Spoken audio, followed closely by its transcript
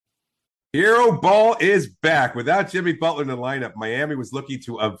Hero Ball is back. Without Jimmy Butler in the lineup, Miami was looking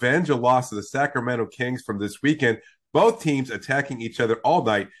to avenge a loss to the Sacramento Kings from this weekend. Both teams attacking each other all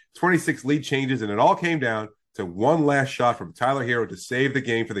night, 26 lead changes, and it all came down to one last shot from Tyler Hero to save the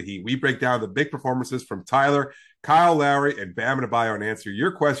game for the Heat. We break down the big performances from Tyler, Kyle Lowry, and Bam Adebayo and answer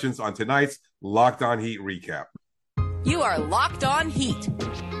your questions on tonight's Locked On Heat recap. You are Locked On Heat,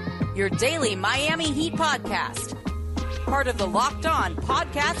 your daily Miami Heat podcast. Part of the Locked On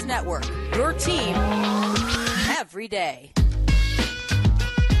Podcast Network, your team every day.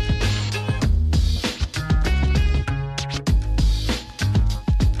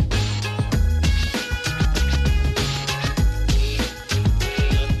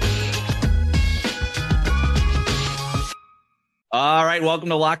 All right, welcome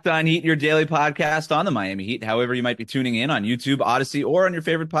to Locked On Heat, your daily podcast on the Miami Heat. However you might be tuning in on YouTube, Odyssey, or on your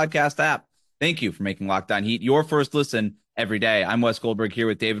favorite podcast app. Thank you for making Locked On Heat your first listen every day. I'm Wes Goldberg here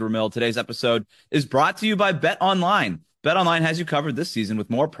with David Ramil. Today's episode is brought to you by BetOnline. BetOnline has you covered this season with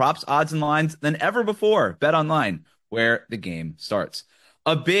more props, odds, and lines than ever before. BetOnline, where the game starts.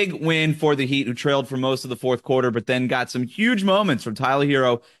 A big win for the Heat, who trailed for most of the fourth quarter, but then got some huge moments from Tyler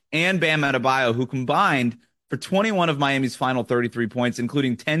Hero and Bam Adebayo, who combined for 21 of Miami's final 33 points,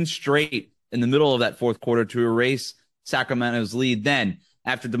 including 10 straight in the middle of that fourth quarter to erase Sacramento's lead. Then,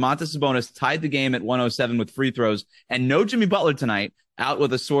 after Domantas Sabonis tied the game at 107 with free throws and no Jimmy Butler tonight, out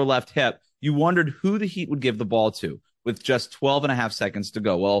with a sore left hip, you wondered who the Heat would give the ball to with just 12 and a half seconds to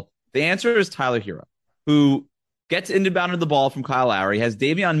go. Well, the answer is Tyler Hero, who gets inbounded the ball from Kyle Lowry, has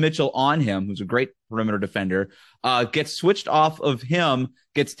Davion Mitchell on him, who's a great perimeter defender, gets switched off of him,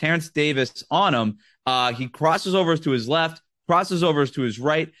 gets Terrence Davis on him. He crosses over to his left, crosses over to his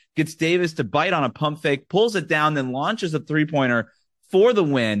right, gets Davis to bite on a pump fake, pulls it down, then launches a three-pointer for the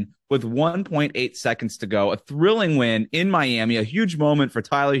win with 1.8 seconds to go. A thrilling win in Miami, a huge moment for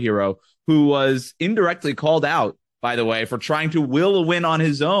Tyler Hero, who was indirectly called out, by the way, for trying to will a win on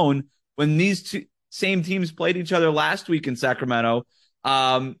his own when these two same teams played each other last week in Sacramento.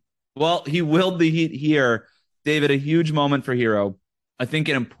 Well, he willed the Heat here. David, a huge moment for Hero. I think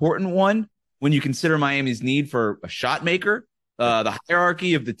an important one when you consider Miami's need for a shot maker, the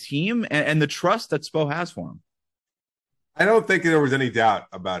hierarchy of the team, and the trust that Spo has for him. I don't think there was any doubt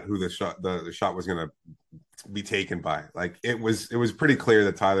about who the shot was going to be taken by. Like it was pretty clear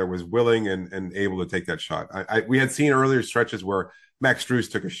that Tyler was willing and able to take that shot. We had seen earlier stretches where Max Strus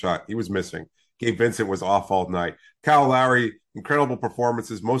took a shot. He was missing. Gabe Vincent was off all night. Kyle Lowry, incredible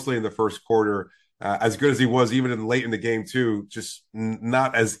performances, mostly in the first quarter. As good as he was, even late in the game too, just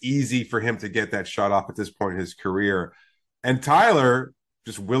not as easy for him to get that shot off at this point in his career. And Tyler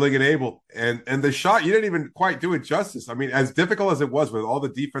just willing and able. And the shot, you didn't even quite do it justice. I mean, as difficult as it was with all the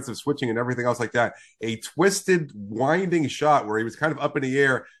defensive switching and everything else like that, a twisted, winding shot where he was kind of up in the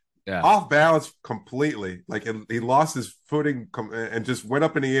air, off balance completely. Like he lost his footing and just went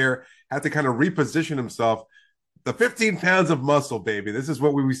up in the air, had to kind of reposition himself. The 15 pounds of muscle, baby. This is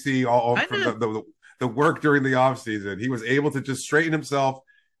what we see all from the work during the offseason. He was able to just straighten himself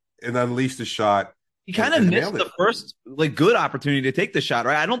and unleash the shot. He kind of missed the first good opportunity to take the shot,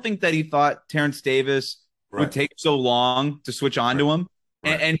 right? I don't think that he thought Terrence Davis would take so long to switch onto him.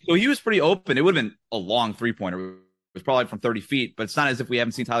 And so he was pretty open. It would have been a long three-pointer. It was probably from 30 feet, but it's not as if we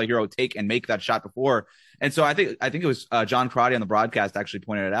haven't seen Tyler Hero take and make that shot before. And so I think it was John Crotty on the broadcast actually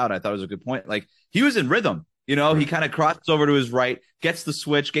pointed it out. I thought it was a good point. Like he was in rhythm. You know, he kind of crosses over to his right, gets the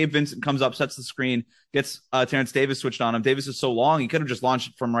switch. Gabe Vincent comes up, sets the screen, gets Terrence Davis switched on him. Davis is so long, he could have just launched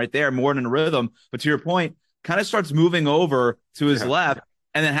it from right there, more than a rhythm. But to your point, kind of starts moving over to his left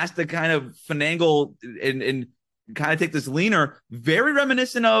and then has to kind of finagle and kind of take this leaner, very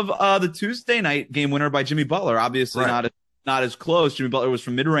reminiscent of the Tuesday night game winner by Jimmy Butler. Obviously not as close. Jimmy Butler was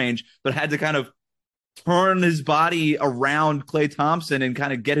from mid-range, but had to kind of turn his body around Klay Thompson and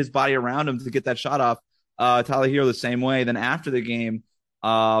kind of get his body around him to get that shot off. Tyler Hero the same way. Then after the game,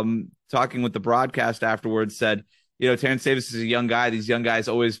 talking with the broadcast afterwards, said, you know, Terrence Davis is a young guy. These young guys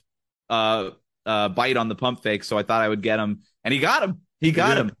always bite on the pump fake, so I thought I would get him. And he got him. He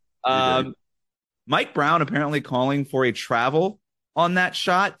got him. Mike Brown apparently calling for a travel on that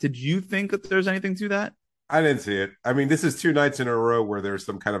shot. Did you think that there's anything to that? I didn't see it. I mean, this is two nights in a row where there's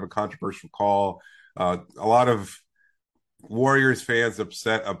some kind of a controversial call. A lot of Warriors fans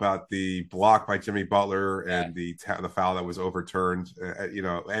upset about the block by Jimmy Butler and the foul that was overturned.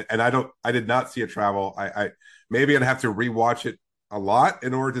 And I did not see a travel. I maybe I'd have to rewatch it a lot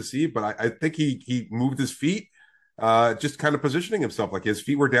in order to see, but I think he moved his feet, just kind of positioning himself like his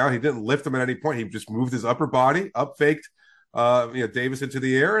feet were down. He didn't lift them at any point. He just moved his upper body, up faked Davis into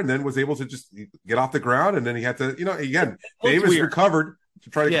the air, and then was able to just get off the ground. And then he had to, again, Davis recovered. to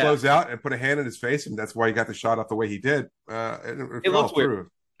try to close out and put a hand in his face, and that's why he got the shot off the way he did. It looked weird.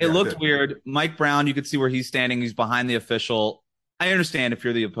 It looked weird. Mike Brown, you could see where he's standing. He's behind the official. I understand if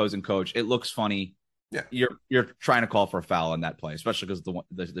you're the opposing coach, it looks funny. Yeah, you're trying to call for a foul on that play, especially because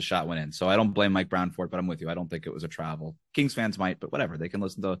the shot went in. So I don't blame Mike Brown for it, but I'm with you. I don't think it was a travel. Kings fans might, but whatever. They can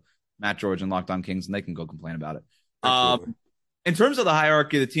listen to Matt George and Locked On Kings, and they can go complain about it. In terms of the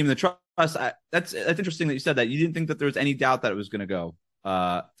hierarchy of the team, the trust, that's interesting that you said that. You didn't think that there was any doubt that it was going to go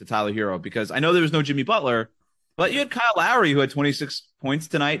to Tyler Herro, because I know there was no Jimmy Butler, but you had Kyle Lowry, who had 26 points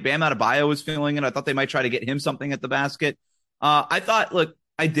tonight. Bam Adebayo was feeling it. I thought they might try to get him something at the basket. I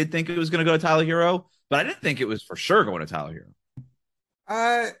did think it was going to go to Tyler Herro, but I didn't think it was for sure going to Tyler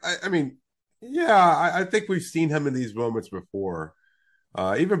Herro. I mean, yeah, I think we've seen him in these moments before.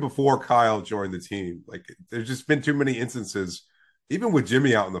 Even before Kyle joined the team, like there's just been too many instances, even with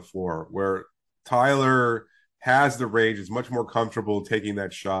Jimmy out on the floor, where Tyler has the range, is much more comfortable taking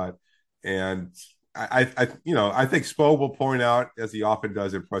that shot. And I think Spo will point out, as he often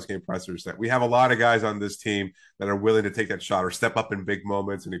does in press game pressers, that we have a lot of guys on this team that are willing to take that shot or step up in big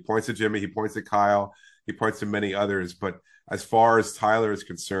moments. And he points to Jimmy, he points to Kyle, he points to many others. But as far as Tyler is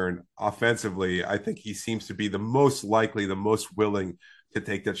concerned, offensively, I think he seems to be the most likely, the most willing to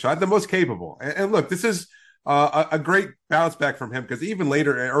take that shot, the most capable. And look, this is a great bounce back from him, because even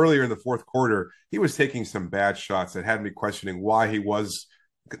earlier in the fourth quarter, he was taking some bad shots that had me questioning why he was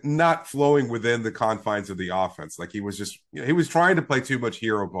not flowing within the confines of the offense. Like he was just, he was trying to play too much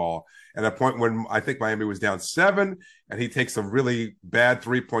hero ball at a point when I think Miami was down 7, and he takes a really bad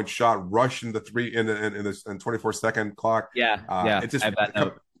 3-point shot, rush in the 24-second clock. It just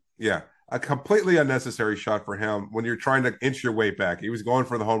a completely unnecessary shot for him when you're trying to inch your way back. He was going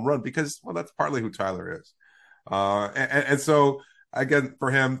for the home run because, well, that's partly who Tyler is. And so, again, for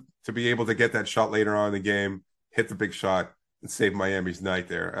him to be able to get that shot later on in the game, hit the big shot, and save Miami's night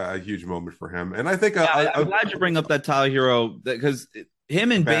there, a huge moment for him. And I think I'm glad you bring up that Tyler Herro, because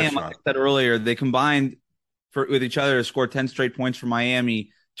him and Bam, like I said earlier, they combined with each other to score 10 straight points for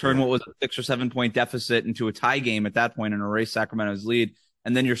Miami, turn what was a 6 or 7 point deficit into a tie game at that point and erase Sacramento's lead.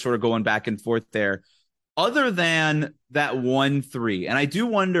 And then you're sort of going back and forth there. Other than that 1-3, and I do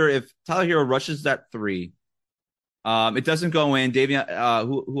wonder if Tyler Herro rushes that 3, it doesn't go in. Davion,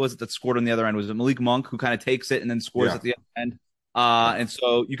 who was it that scored on the other end? Was it Malik Monk, who kind of takes it and then scores at the end? And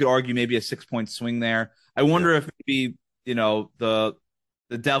so you could argue maybe a 6-point swing there. I wonder if maybe, the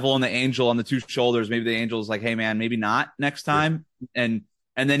devil and the angel on the two shoulders, maybe the angel is like, hey man, maybe not next time.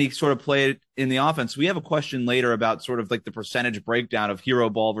 And then he sort of played in the offense. We have a question later about sort of like the percentage breakdown of hero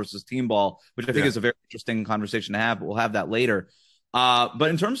ball versus team ball, which I think is a very interesting conversation to have, but we'll have that later. But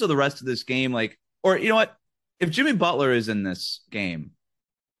in terms of the rest of this game, or you know what? If Jimmy Butler is in this game,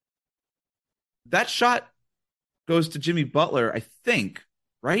 that shot goes to Jimmy Butler, I think,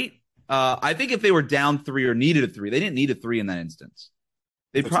 right? I think if they were down 3 or needed a 3, they didn't need a 3 in that instance.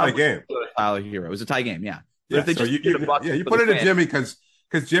 They probably game. Tyler Herro. It was a tie game, yeah. But if they so you put it in Jimmy because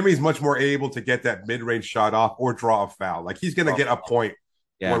Jimmy's much more able to get that mid-range shot off or draw a foul. Like he's going to get a point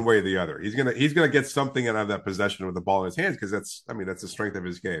one way or the other. He's gonna get something out of that possession with the ball in his hands, because that's the strength of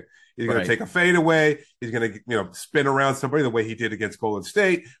his game. He's going to take a fade away. He's going to spin around somebody the way he did against Golden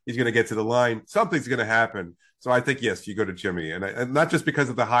State. He's going to get to the line. Something's going to happen. So I think, yes, you go to Jimmy, and not just because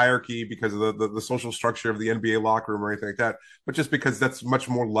of the hierarchy, because of the social structure of the NBA locker room or anything like that, but just because that's much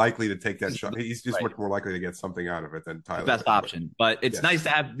more likely to take that shot. He's just much more likely to get something out of it than Tyler. The best option, but it's nice to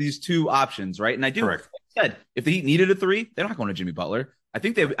have these two options, right? And I do. Correct. Like I said, if the Heat needed a 3, they're not going to Jimmy Butler. I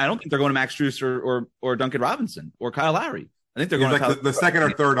don't think they're going to Max Strus or Duncan Robinson or Kyle Lowry. I think they're going like the second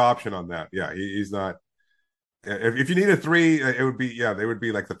or third option on that. Yeah, he's not. If you need a 3, it would be they would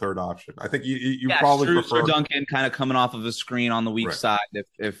be like the third option. I think you probably Strus prefer or Duncan kind of coming off of a screen on the weak side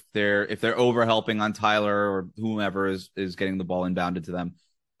if they're over helping on Tyler or whomever is getting the ball inbounded to them.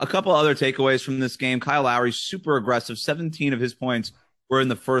 A couple other takeaways from this game: Kyle Lowry super aggressive. 17 of his points were in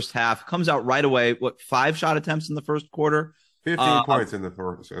the first half. Comes out right away. 5 shot attempts in the first quarter? 15 points in the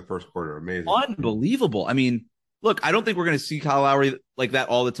first quarter. Amazing. Unbelievable. I mean, look, I don't think we're going to see Kyle Lowry like that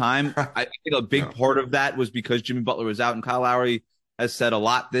all the time. I think a big part of that was because Jimmy Butler was out, and Kyle Lowry has said a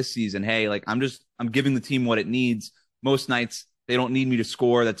lot this season, hey, I'm giving the team what it needs. Most nights they don't need me to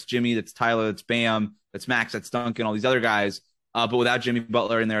score. That's Jimmy, that's Tyler, that's Bam, that's Max, that's Duncan, all these other guys. But without Jimmy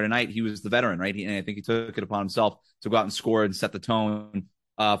Butler in there tonight, he was the veteran, right? And I think he took it upon himself to go out and score and set the tone.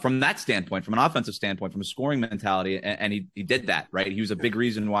 From that standpoint, from an offensive standpoint, from a scoring mentality, and he did that, right? He was a big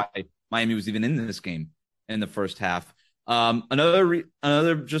reason why Miami was even in this game in the first half.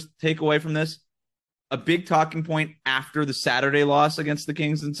 Another just takeaway from this, a big talking point after the Saturday loss against the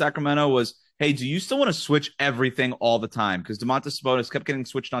Kings in Sacramento was, hey, do you still want to switch everything all the time? Because Domantas Sabonis kept getting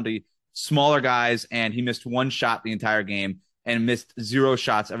switched onto smaller guys, and he missed one shot the entire game and missed 0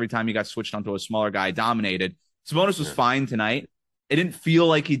 shots every time he got switched onto a smaller guy, dominated. Sabonis was fine tonight. It didn't feel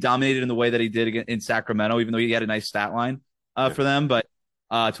like he dominated in the way that he did in Sacramento, even though he had a nice stat line for them. But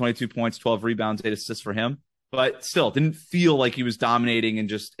 22 points, 12 rebounds, 8 assists for him. But still, it didn't feel like he was dominating and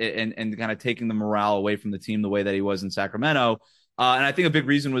just and kind of taking the morale away from the team the way that he was in Sacramento. And I think a big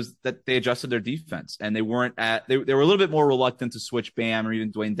reason was that they adjusted their defense, and they were a little bit more reluctant to switch Bam or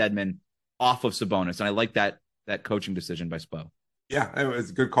even Dwayne Dedmon off of Sabonis. And I like that coaching decision by Spo. Yeah, it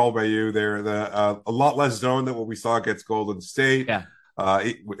was a good call by you there. A lot less zone than what we saw against Golden State. Yeah.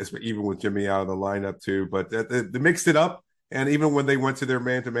 Even with Jimmy out of the lineup too. But they mixed it up. And even when they went to their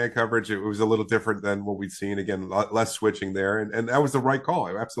man-to-man coverage, it was a little different than what we'd seen. Again, a lot less switching there. And that was the right call.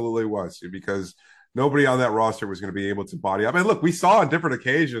 It absolutely was, because nobody on that roster was going to be able to body up. And look, we saw on different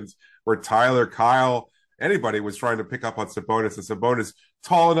occasions where Tyler, Kyle, anybody was trying to pick up on Sabonis. And Sabonis,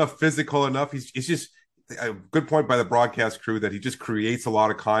 tall enough, physical enough. He's just a good point by the broadcast crew that he just creates a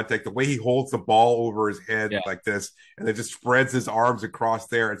lot of contact. The way he holds the ball over his head like this, and then just spreads his arms across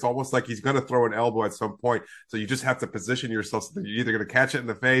there. It's almost like he's going to throw an elbow at some point. So you just have to position yourself so that you're either going to catch it in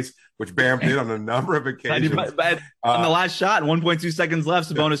the face, which Bam did on a number of occasions. On the last shot, 1.2 seconds left,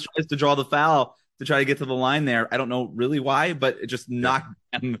 Sabonis tries to draw the foul to try to get to the line there. I don't know really why, but it just knocked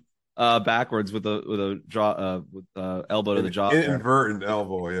him backwards with a draw elbow to the jaw. Inadvertent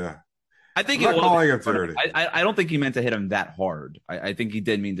elbow, yeah. I think I'm not calling him dirty. I don't think he meant to hit him that hard. I think he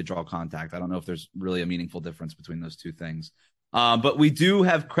did mean to draw contact. I don't know if there's really a meaningful difference between those two things. But we do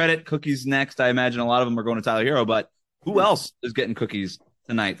have credit cookies next. I imagine a lot of them are going to Tyler Hero, but who else is getting cookies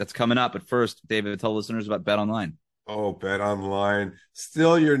tonight? That's coming up. But first, David, tell listeners about Bet Online. Oh, Bet Online,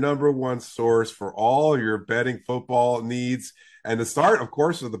 still your number one source for all your betting football needs. And the start, of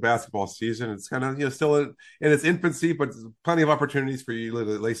course, of the basketball season. It's kind of still in its infancy, but plenty of opportunities for you to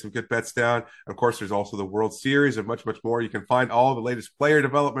lay some good bets down. Of course, there's also the World Series and much, much more. You can find all the latest player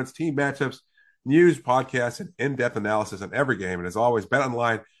developments, team matchups, news, podcasts, and in-depth analysis on every game. And as always, Bet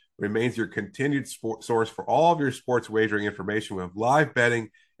Online remains your continued source for all of your sports wagering information with live betting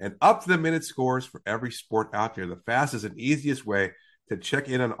and up-to-the-minute scores for every sport out there. The fastest and easiest way to check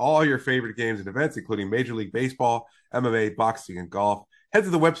in on all your favorite games and events, including Major League Baseball, MMA, boxing, and golf. Head to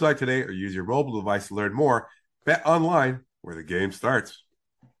the website today or use your mobile device to learn more. Bet Online, where the game starts.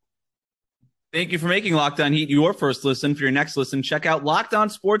 Thank you for making Locked On Heat your first listen. For your next listen, check out Locked On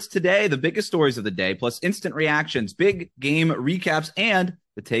Sports Today, the biggest stories of the day, plus instant reactions, big game recaps, and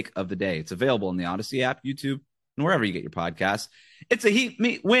the take of the day. It's available in the Odyssey app, YouTube, and wherever you get your podcasts. It's a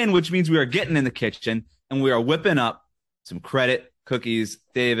Heat win, which means we are getting in the kitchen and we are whipping up some credit cookies.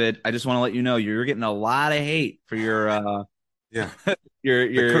 David, I just want to let you know you're getting a lot of hate for your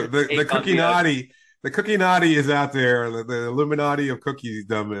the cookie naughty. The cookie naughty is out there. The Illuminati of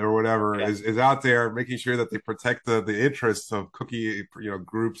cookiesdom or whatever is out there, making sure that they protect the interests of cookie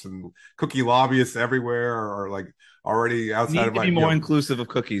groups and cookie lobbyists everywhere are like already outside of my. Be more inclusive of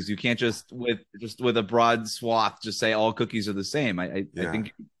cookies. You can't just with a broad swath just say all cookies are the same. I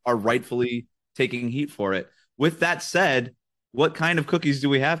think you are rightfully taking heat for it. With that said, what kind of cookies do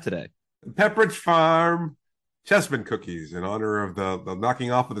we have today? Pepperidge Farm Chessman cookies in honor of the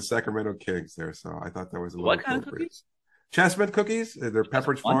knocking off of the Sacramento Kings there. So I thought that was a little what kind of cookies? Chessman cookies. They're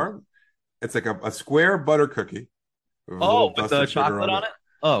Pepperidge Farm. It's like a square butter cookie. With the chocolate on it?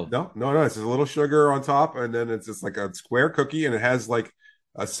 Oh. No. It's just a little sugar on top, and then it's just like a square cookie, and it has like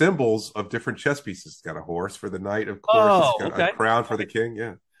symbols of different chess pieces. It's got a horse for the knight, of course. It's got a crown for the king.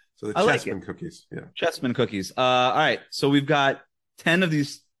 Yeah. So the Chessman cookies. Yeah. Chessman cookies. All right. So we've got 10 of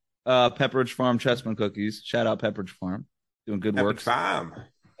these Pepperidge Farm Chessman cookies. Shout out Pepperidge Farm. Doing good work.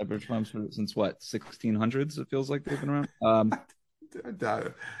 Pepperidge Farm since what? 1600s, it feels like they've been around.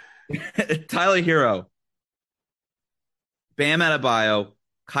 Tyler Hero, Bam Adebayo,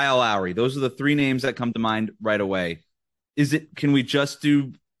 Kyle Lowry. Those are the three names that come to mind right away. Can we just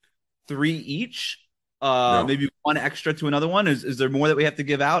do 3 each? No. Maybe one extra to another one. Is there more that we have to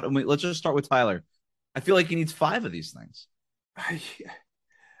give out? And let's just start with Tyler. I feel like he needs 5 of these things.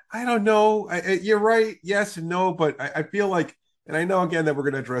 I don't know. You're right. Yes and no, but I feel like, and I know again that we're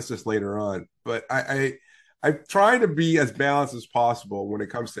going to address this later on, but I'm trying to be as balanced as possible when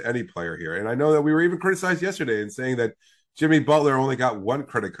it comes to any player here. And I know that we were even criticized yesterday in saying that Jimmy Butler only got 1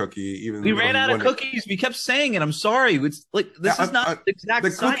 credit cookie. Even we ran out of cookies. We kept saying it. I'm sorry. It's like this is not exact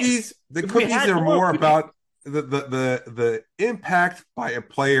the science. Cookies. The cookies are more about the impact by a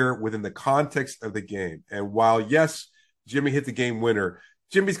player within the context of the game. And while yes, Jimmy hit the game winner,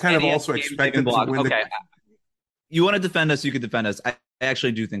 Jimmy's kind of also expected to win. Okay. You want to defend us? You can defend us. I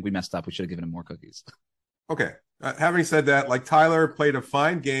actually do think we messed up. We should have given him more cookies. Okay. Having said that, like Tyler played a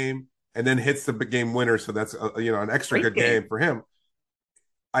fine game and then hits the game winner, so that's an extra Great good game for him.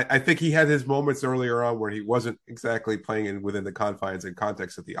 I think he had his moments earlier on where he wasn't exactly playing within the confines and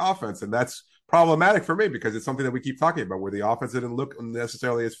context of the offense, and that's problematic for me because it's something that we keep talking about where the offense didn't look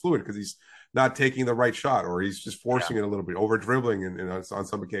necessarily as fluid because he's not taking the right shot or he's just forcing it a little bit, over dribbling on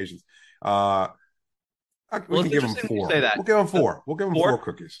some occasions. We can give him 4. We'll give him 4. We'll give him 4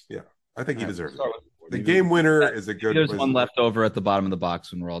 cookies. Yeah, I think he deserves it. The game winner is a good. There's one left over at the bottom of the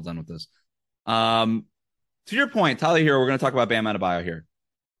box when we're all done with this. To your point, Tyler Hero, we're going to talk about Bam Adebayo here.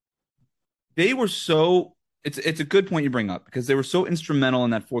 They were so it's a good point you bring up because they were so instrumental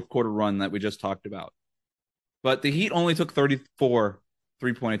in that fourth quarter run that we just talked about. But the Heat only took 34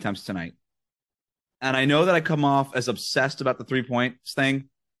 3-point attempts tonight. And I know that I come off as obsessed about the 3-point thing,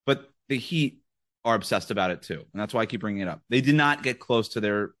 but the Heat are obsessed about it too. And that's why I keep bringing it up. They did not get close to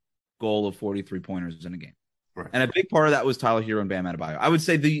their goal of 43 pointers in a game. Right. And a big part of that was Tyler Hero and Bam Adebayo. I would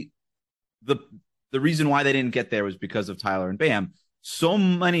say the reason why they didn't get there was because of Tyler and Bam. So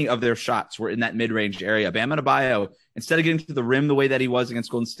many of their shots were in that mid-range area. Bam Adebayo, instead of getting to the rim the way that he was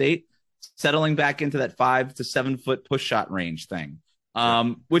against Golden State, settling back into that 5 to 7 foot push shot range thing,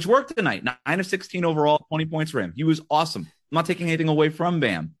 which worked tonight. 9 of 16 overall, 20 points for him. He was awesome. I'm not taking anything away from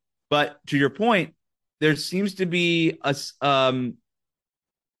Bam, but to your point, there seems to be a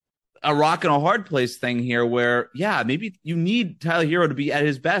rock and a hard place thing here where, maybe you need Tyler Hero to be at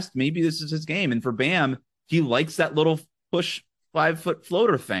his best. Maybe this is his game. And for Bam, he likes that little push 5-foot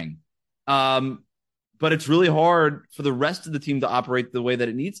floater thing. But it's really hard for the rest of the team to operate the way that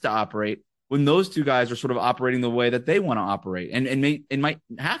it needs to operate when those two guys are sort of operating the way that they want to operate and might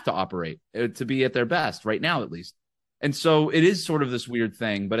have to operate to be at their best right now, at least. And so it is sort of this weird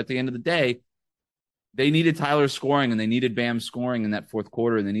thing. But at the end of the day, they needed Tyler scoring and they needed Bam scoring in that fourth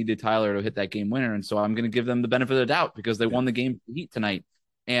quarter and they needed Tyler to hit that game winner. And so I'm going to give them the benefit of the doubt because they won the game for the Heat tonight.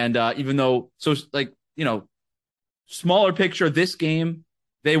 And even though, smaller picture, this game,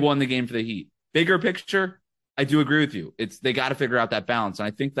 they won the game for the Heat. Bigger picture, I do agree with you. They got to figure out that balance. And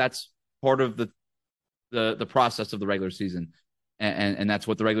I think that's part of the process of the regular season. And that's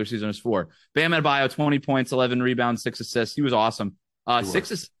what the regular season is for. Bam Adebayo, 20 points, 11 rebounds, 6 assists. He was awesome. 6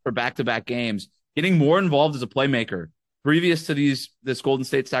 assists for back-to-back games. Getting more involved as a playmaker. Previous to this Golden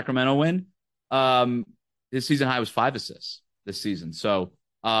State Sacramento win, his season high was 5 assists this season. So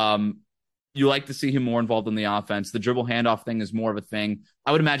you like to see him more involved in the offense. The dribble handoff thing is more of a thing.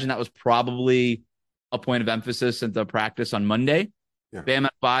 I would imagine that was probably a point of emphasis at the practice on Monday. Yeah. Bam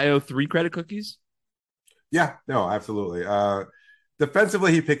Adebayo, 3 credit cookies? Yeah, no, absolutely.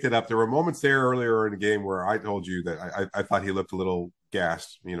 Defensively, he picked it up. There were moments there earlier in the game where I told you that I thought he looked a little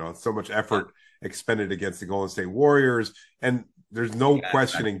gassed. So much effort expended against the Golden State Warriors. And there's no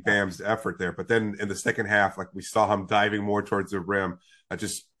questioning Bam's effort there. But then in the second half, like we saw him diving more towards the rim,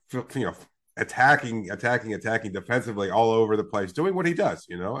 attacking defensively all over the place, doing what he does,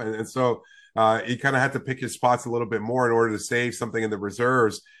 and so he kind of had to pick his spots a little bit more in order to save something in the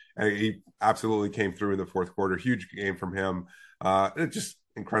reserves. And he absolutely came through in the fourth quarter. Huge game from him. Just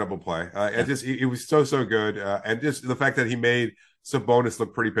incredible play. It was so good. And just the fact that he made Sabonis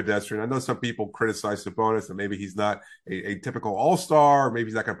look pretty pedestrian. I know some people criticize Sabonis and maybe he's not a typical all-star, or maybe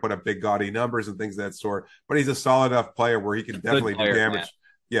he's not going to put up big gaudy numbers and things of that sort, but he's a solid enough player where he can definitely do damage. Man.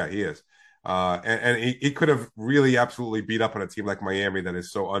 Yeah, he is. And he could have really absolutely beat up on a team like Miami that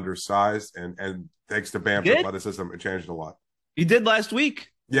is so undersized, and thanks to Bam's athleticism, it changed a lot. He did last week.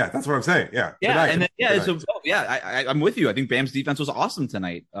 Yeah, that's what I'm saying. Yeah. I'm with you. I think Bam's defense was awesome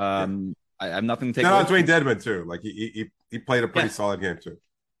tonight. I have nothing to take away. Dwayne Dedmon too. Like he played a pretty solid game too.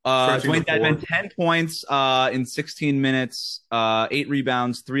 Dwayne Dedmon, 10 points in 16 minutes, 8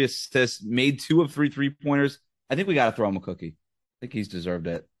 rebounds, 3 assists, made 2 of 3 3-pointers. I think we got to throw him a cookie. I think he's deserved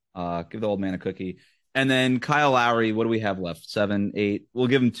it. Give the old man a cookie. And then Kyle Lowry, what do we have left? 7, 8. We'll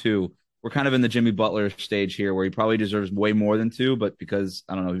give him 2. We're kind of in the Jimmy Butler stage here where he probably deserves way more than 2, but because,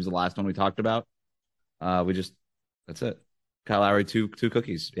 I don't know, he was the last one we talked about, that's it. Kyle Lowry, 2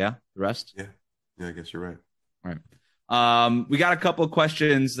 cookies. Yeah? The rest? Yeah, I guess you're right. All right. We got a couple of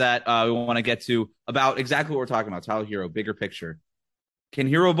questions that we want to get to about exactly what we're talking about. Tyler Hero, bigger picture. Can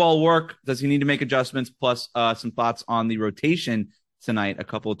Hero Ball work? Does he need to make adjustments? Plus some thoughts on the rotation tonight, a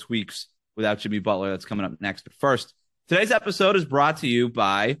couple of tweaks without Jimmy Butler. That's coming up next. But first, today's episode is brought to you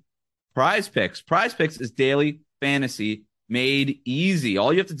by Prize Picks. Prize Picks is daily fantasy made easy.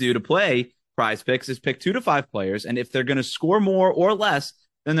 All you have to do to play Prize Picks is pick 2 to 5 players, and if they're going to score more or less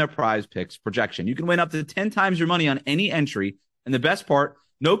than their Prize Picks projection, you can win up to 10 times your money on any entry. And the best part,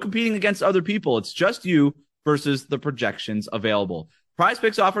 no competing against other people. It's just you versus the projections available. Prize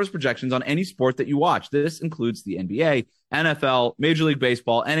Picks offers projections on any sport that you watch. This includes the NBA, NFL, Major League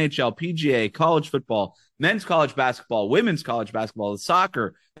Baseball, NHL, PGA, college football, men's college basketball, women's college basketball,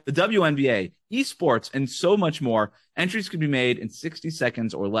 soccer, the WNBA, esports, and so much more. Entries can be made in 60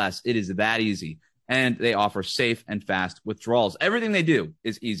 seconds or less. It is that easy. And they offer safe and fast withdrawals. Everything they do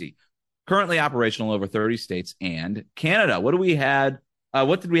is easy. Currently operational in over 30 states and Canada. What did we have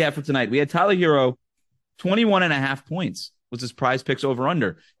for tonight? We had Tyler Hero, 21.5 points was his Prize Picks over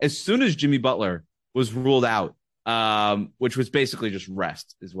under. As soon as Jimmy Butler was ruled out, which was basically just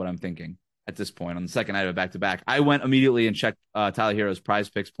rest, is what I'm thinking at this point on the second night of a back-to-back, I went immediately and checked Tyler Hero's Prize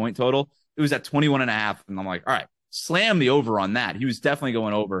Picks point total. It was at 21.5, and I'm like, all right, slam the over on that. He was definitely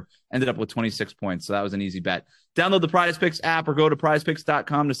going over, ended up with 26 points, so that was an easy bet. Download the Prize Picks app or go to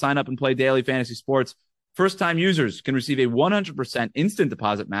prizepicks.com to sign up and play daily fantasy sports. First-time users can receive a 100% instant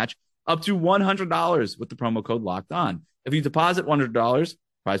deposit match up to $100 with the promo code Locked On. If you deposit $100,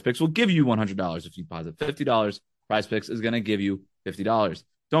 Prize Picks will give you $100. If you deposit $50, Prize Picks is going to give you $50.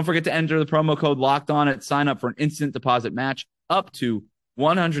 Don't forget to enter the promo code Locked On at sign up for an instant deposit match up to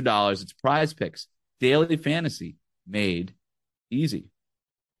 $100. It's Prize Picks, daily fantasy made easy.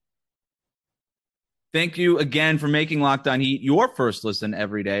 Thank you again for making Locked On Heat your first listen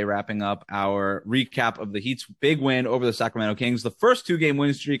every day, wrapping up our recap of the Heat's big win over the Sacramento Kings, the first 2-game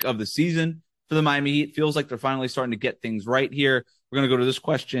win streak of the season for the Miami Heat. Feels like they're finally starting to get things right here. We're going to go to this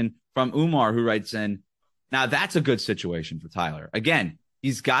question from Umar, who writes in, now that's a good situation for Tyler. Again,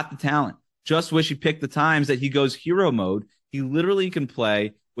 he's got the talent. Just wish he picked the times that he goes hero mode. He literally can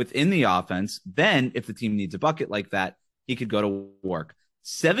play within the offense. Then if the team needs a bucket like that, he could go to work.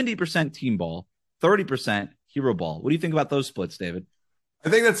 70% team ball, 30% hero ball. What do you think about those splits, David? I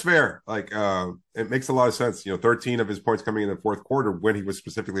think that's fair. Like, it makes a lot of sense. 13 of his points coming in the fourth quarter when he was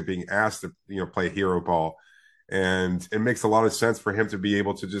specifically being asked to, play hero ball. And it makes a lot of sense for him to be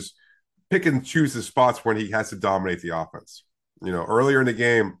able to just pick and choose the spots when he has to dominate the offense. Earlier in the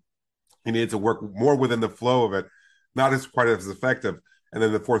game, he needed to work more within the flow of it, not as quite as effective. And then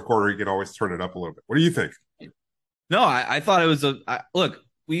in the fourth quarter, he could always turn it up a little bit. What do you think? No, I thought it was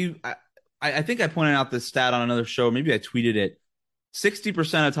I think I pointed out this stat on another show. Maybe I tweeted it.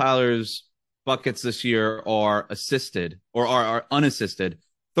 60% of Tyler's buckets this year are assisted or are unassisted.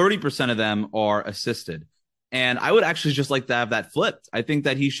 30% of them are assisted. And I would actually just like to have that flipped. I think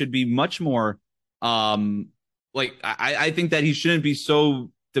that he should be much more I think that he shouldn't be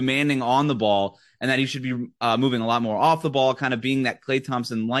so demanding on the ball and that he should be moving a lot more off the ball, kind of being that Klay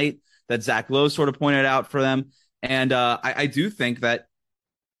Thompson light that Zach Lowe sort of pointed out for them. And I do think that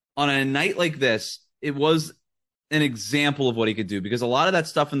on a night like this, it was an example of what he could do, because a lot of that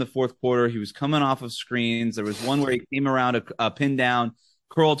stuff in the fourth quarter, he was coming off of screens. There was one where he came around a pin down,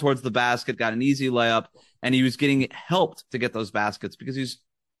 curl towards the basket, got an easy layup, and he was getting helped to get those baskets because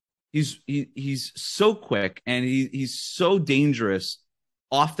he's so quick and he's so dangerous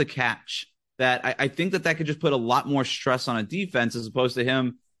off the catch that I think that could just put a lot more stress on a defense as opposed to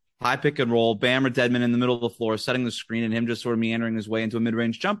him high pick and roll, Bam or Dedmon in the middle of the floor, setting the screen, and him just sort of meandering his way into a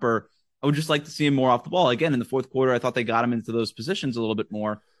mid-range jumper. I would just like to see him more off the ball. Again, in the fourth quarter, I thought they got him into those positions a little bit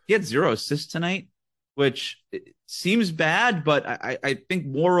more. He had 0 assists tonight, which seems bad, but I think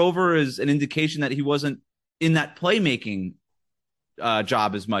moreover is an indication that he wasn't in that playmaking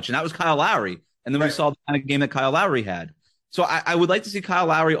job as much. And that was Kyle Lowry. And then we saw the kind of game that Kyle Lowry had. So I would like to see Kyle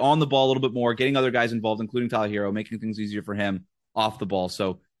Lowry on the ball a little bit more, getting other guys involved, including Tyler Hero, making things easier for him off the ball.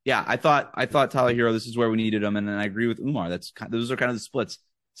 So yeah, I thought Tyler Hero, this is where we needed him. And then I agree with Umar. Those are kind of the splits.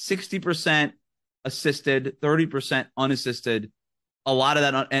 60% assisted, 30% unassisted, a lot of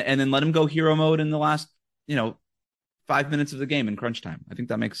that, and then let him go hero mode in the last, 5 minutes of the game in crunch time. I think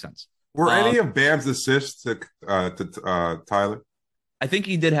that makes sense. Were any of Bam's assists to Tyler? I think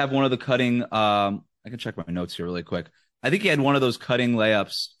he did have one of the cutting. I can check my notes here really quick. I think he had one of those cutting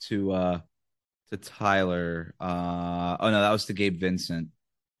layups to Tyler. Oh no, that was to Gabe Vincent.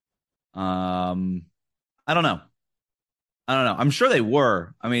 I don't know. I'm sure they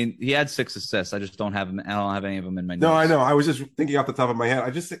were. I mean, he had 6 assists. I just don't have him. I don't have any of them in my notes. No, I know. I was just thinking off the top of my head.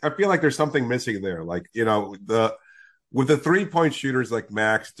 I feel like there's something missing there. Like, with the 3-point shooters like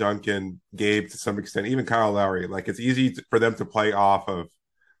Max, Duncan, Gabe to some extent, even Kyle Lowry, like it's easy for them to play off of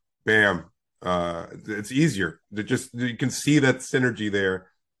Bam. It's easier. You can see that synergy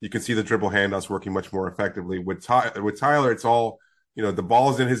there. You can see the dribble handoffs working much more effectively. With Tyler, it's all, the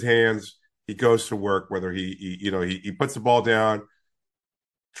ball's in his hands. He goes to work, whether he puts the ball down,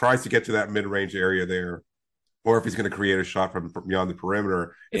 tries to get to that mid-range area there, or if he's going to create a shot from beyond the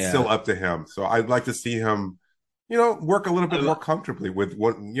perimeter, it's still up to him. So I'd like to see him, work a little bit more comfortably with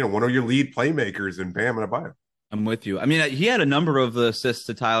one of your lead playmakers in Bam and Adebayo. I'm with you. I mean, he had a number of assists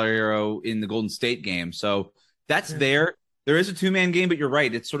to Tyler Hero in the Golden State game. So that's there. There is a two-man game, but you're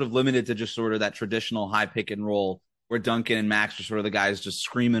right. It's sort of limited to just sort of that traditional high pick and roll where Duncan and Max are sort of the guys just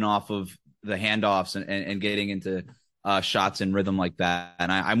screaming off of the handoffs and getting into shots in rhythm like that.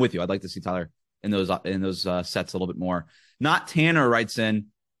 And I'm with you. I'd like to see Tyler in those sets a little bit more. Not Tanner writes in,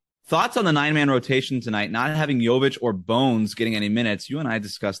 thoughts on the 9-man rotation tonight, not having Jovic or Bones getting any minutes. You and I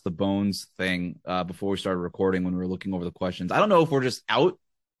discussed the Bones thing before we started recording when we were looking over the questions. I don't know if we're just out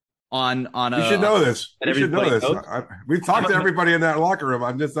on you should know this. You should know this. We've talked to everybody in that locker room.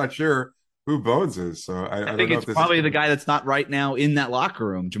 I'm just not sure who Bones is. So I think it's probably the guy that's not right now in that locker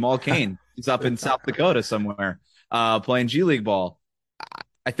room, Jamal Cain. He's up in South Dakota somewhere playing G League ball.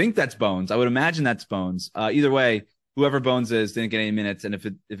 I think that's Bones. I would imagine that's Bones. Either way, whoever Bones is didn't get any minutes. And if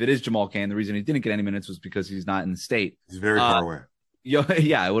it is Jamal Cain, the reason he didn't get any minutes was because he's not in the state. He's very far away.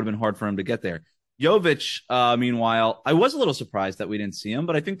 Yeah, it would have been hard for him to get there. Jovic, meanwhile, I was a little surprised that we didn't see him,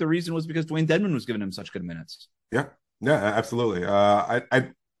 but I think the reason was because Dwayne Dedmon was giving him such good minutes. Yeah, absolutely.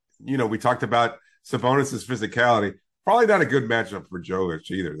 We talked about Sabonis' physicality. Probably not a good matchup for Jovic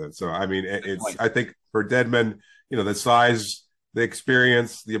either. Then, so I mean, I think for Dedmon, the size, the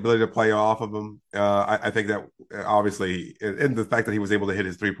experience, the ability to play off of him. I think that obviously, and the fact that he was able to hit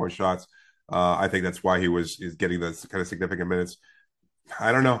his 3-point shots, I think that's why is getting those kind of significant minutes.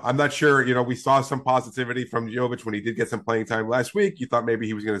 I don't know. I'm not sure. We saw some positivity from Jovic when he did get some playing time last week. You thought maybe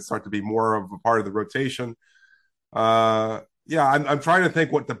he was going to start to be more of a part of the rotation. I'm trying to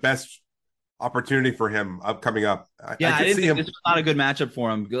think what the best opportunity for him coming up. Yeah, I didn't think this was not a good matchup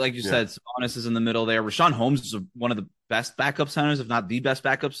for him. Like you said, Sabonis is in the middle there. Rashawn Holmes is one of the best backup centers, if not the best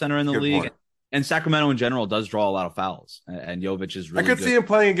backup center in the league. Point. And Sacramento in general does draw a lot of fouls. And Jovic is really I could see him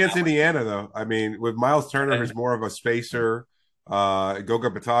playing against Indiana, though. I mean, with Miles Turner, who's more of a spacer. Goga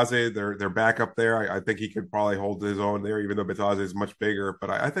Bitadze, their backup there. I think he could probably hold his own there, even though Bitadze is much bigger. But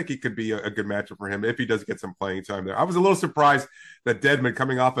I think he could be a good matchup for him if he does get some playing time there. I was a little surprised that Dedmon,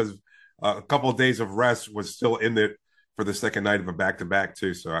 coming off as a couple of days of rest, was still in it for the second night of a back-to-back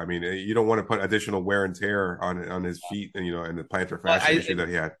too. So I mean, you don't want to put additional wear and tear on his feet, and and the plantar fascia issue that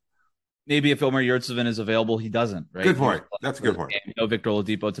he had. Maybe if Omer Yurtseven is available, he doesn't. Right? Good point. That's a good point. No Victor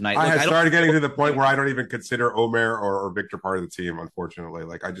Oladipo tonight. I started getting to the point where I don't even consider Omer or Victor part of the team. Unfortunately,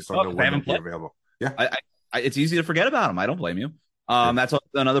 I just don't know when they're available. Yeah, it's easy to forget about him. I don't blame you. That's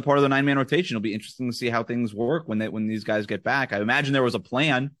another part of the 9-man rotation. It'll be interesting to see how things work when these guys get back. I imagine there was a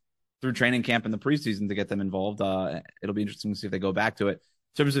plan through training camp in the preseason to get them involved. It'll be interesting to see if they go back to it.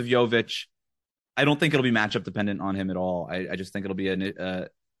 In terms of Jovic, I don't think it'll be matchup dependent on him at all. I just think it'll be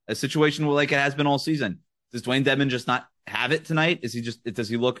a situation where, like it has been all season. Does Dwayne Dedmon just not have it tonight? Does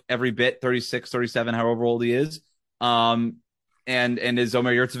he look every bit 36, 37, however old he is? And is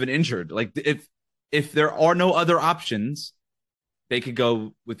Omer Yurtseven injured? Like if there are no other options, they could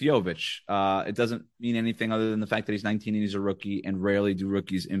go with Jovic. It doesn't mean anything other than the fact that he's 19 and he's a rookie, and rarely do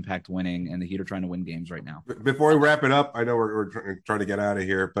rookies impact winning, and the Heat are trying to win games right now. Before we wrap it up, I know we're trying to get out of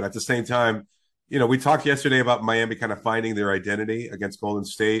here, but at the same time, we talked yesterday about Miami kind of finding their identity against Golden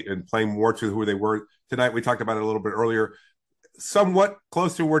State and playing more to who they were. Tonight, we talked about it a little bit earlier, somewhat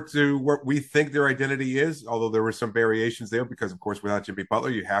close to what we think their identity is, although there were some variations there because, of course, without Jimmy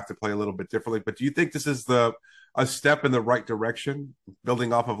Butler, you have to play a little bit differently. But do you think this is a step in the right direction,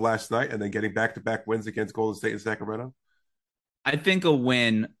 building off of last night and then getting back-to-back wins against Golden State and Sacramento? I think a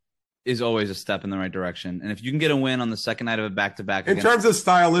win is always a step in the right direction. And if you can get a win on the second night of a back-to-back. In terms of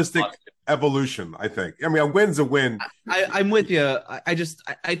stylistic evolution, I think. I mean, a win's a win. I'm with you. I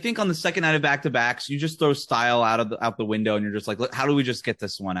think on the second night of back-to-backs, you just throw style out the window and you're just like, look, how do we just get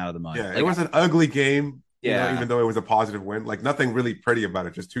this one out of the mud? Yeah, it was an ugly game. Yeah. Even though it was a positive win. Like nothing really pretty about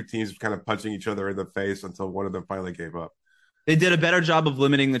it. Just two teams kind of punching each other in the face until one of them finally gave up. They did a better job of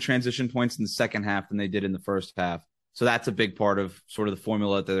limiting the transition points in the second half than they did in the first half. So that's a big part of sort of the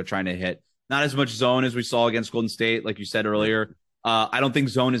formula that they're trying to hit. Not as much zone as we saw against Golden State, like you said earlier. I don't think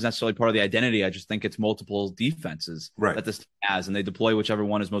zone is necessarily part of the identity. I just think it's multiple defenses that this team has, and they deploy whichever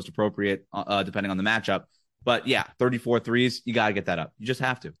one is most appropriate depending on the matchup. But yeah, 34 threes, you got to get that up. You just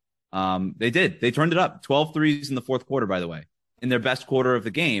have to. They did. They turned it up. 12 threes in the fourth quarter, by the way, in their best quarter of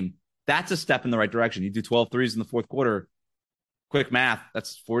the game. That's a step in the right direction. You do 12 threes in the fourth quarter. Quick math,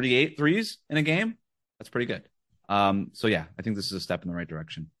 that's 48 threes in a game. That's pretty good. So yeah, I think this is a step in the right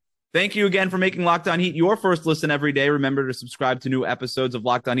direction. Thank you again for making Locked On Heat your first listen every day. Remember to subscribe to new episodes of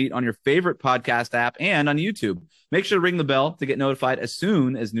Locked On Heat on your favorite podcast app and on YouTube. Make sure to ring the bell to get notified as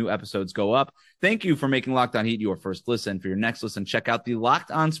soon as new episodes go up. Thank you for making Locked On Heat your first listen. For your next listen, check out the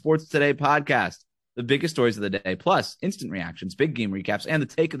Locked On Sports Today podcast, the biggest stories of the day, plus instant reactions, big game recaps, and the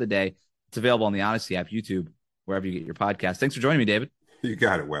take of the day. It's available on the Odyssey app, YouTube, wherever you get your podcast. Thanks for joining me, David. You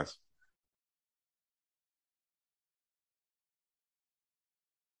got it, Wes.